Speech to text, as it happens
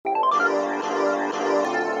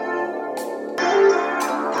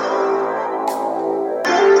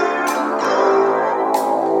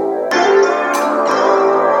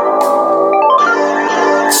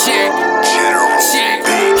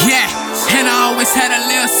always had a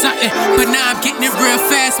little something, but now I'm getting it real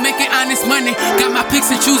fast, making honest money. Got my picks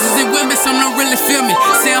and choosers and women, some don't really feel me.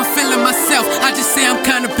 Say I'm feeling myself, I just say I'm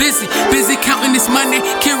kinda busy. Busy counting this money,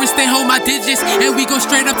 curious they hold my digits. And we go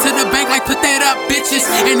straight up to the bank like put that up, bitches.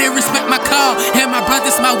 And they respect my call, and my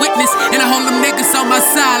brother's my witness. And I hold them niggas on my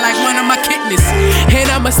side like one of my kidneys. And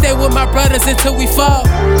I'ma stay with my brothers until we fall.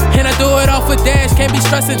 And I do it all for dash, can't be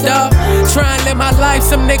stressing, dog. Try and live my life,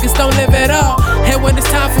 some niggas don't live at all. And when it's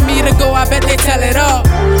time for me to go, I bet they tell it all.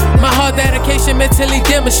 My hard dedication mentally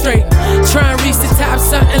demonstrate. Try and reach the top,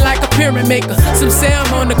 something like a pyramid maker. Some say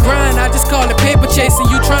I'm on the grind, I just call it paper chasing.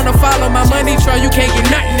 You tryna follow my money trail, you can't get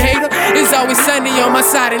nothing, hater. It's always sunny on my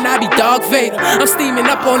side and I be Dog Vader. I'm steaming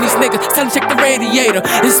up on these niggas, tell them check the radiator.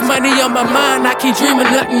 It's money on my mind, I can't dream of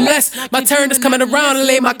nothing less. My turn is coming around and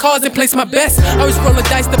lay my cards and place my best. Always roll the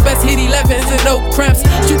dice, the best hit 11s and no cramps.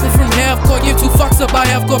 Shooting from half court, give 2 fucks about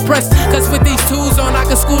half court press. Cause with these tools on, I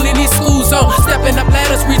can school in these schools on. Stepping up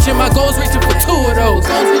ladders, reaching my goals, reaching for 2 of those.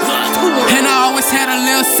 And I always had a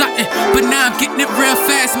little something, but now I'm getting it real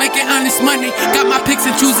fast, making honest money. Got my picks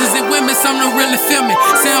and choosers and women, some don't really feel me.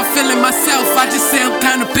 Say I'm feeling myself, I just say I'm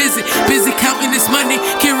kinda busy. Busy counting this money,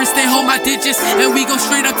 curious they hold my digits. And we go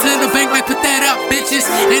straight up to the bank like put that up, bitches.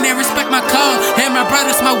 And they respect my call, and my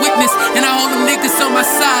brother's my witness. And I hold them niggas on my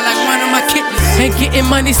side like one of my kidneys. And getting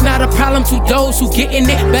money's not a problem to those who getting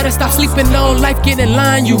it. Better stop sleeping on life, get in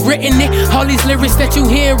line, you written it. All these lyrics that you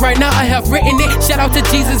hearing right now, I have written it. Shout out to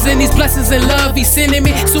Jesus and these blessings and love he's sending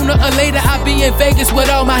me. Sooner or later I'll be in Vegas with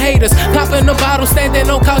all my haters. Popping the bottle, standing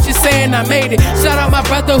on couches saying I made it. Shout out my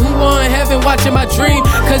brother who on heaven watching my dream.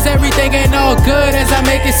 Cause everything ain't all good as I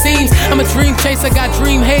make it seems. I'm a dream chaser, got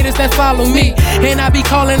dream haters that follow me. And I be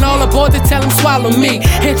calling all aboard to tell them swallow me.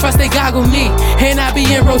 And trust they goggle me. And I be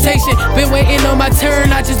in rotation. Been waiting on my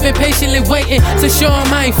turn, I just been patiently waiting to show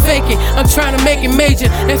them I ain't faking. I'm trying to make it major.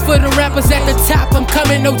 And for the rappers at the top, I'm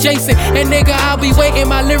coming, no Jason. And nigga, I'll be waiting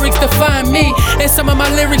my lyrics to find me. And some of my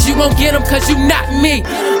lyrics you won't get them cause you not me.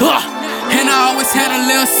 And I always had a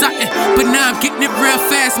little something, but now I'm getting it real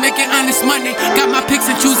fast, making honest money. Got my picks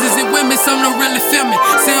and choosers and women, some don't really feel me.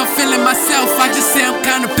 Say I'm feeling myself, I just say I'm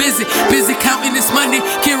kinda busy. Busy counting this money,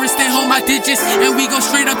 curious they hold my digits. And we go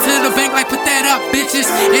straight up to the bank like put that up, bitches.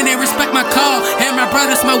 And they respect my call, and my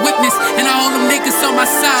brother's my witness. And I hold them niggas on my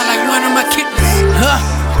side like one of my kidneys.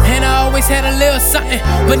 And I always had a little something,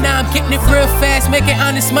 but now I'm getting it real fast, making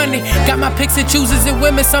honest money. Got my picks and choosers and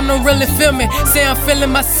women, some don't really feel me. Say I'm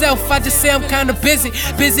feeling myself, I just say I'm kinda busy.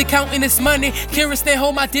 Busy counting this money, curious they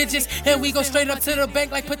hold my digits. And we go straight up to the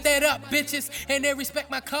bank like put that up, bitches. And they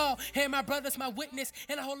respect my call, and my brother's my witness.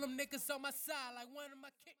 And I hold them niggas on my side like one of my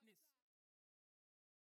kidneys.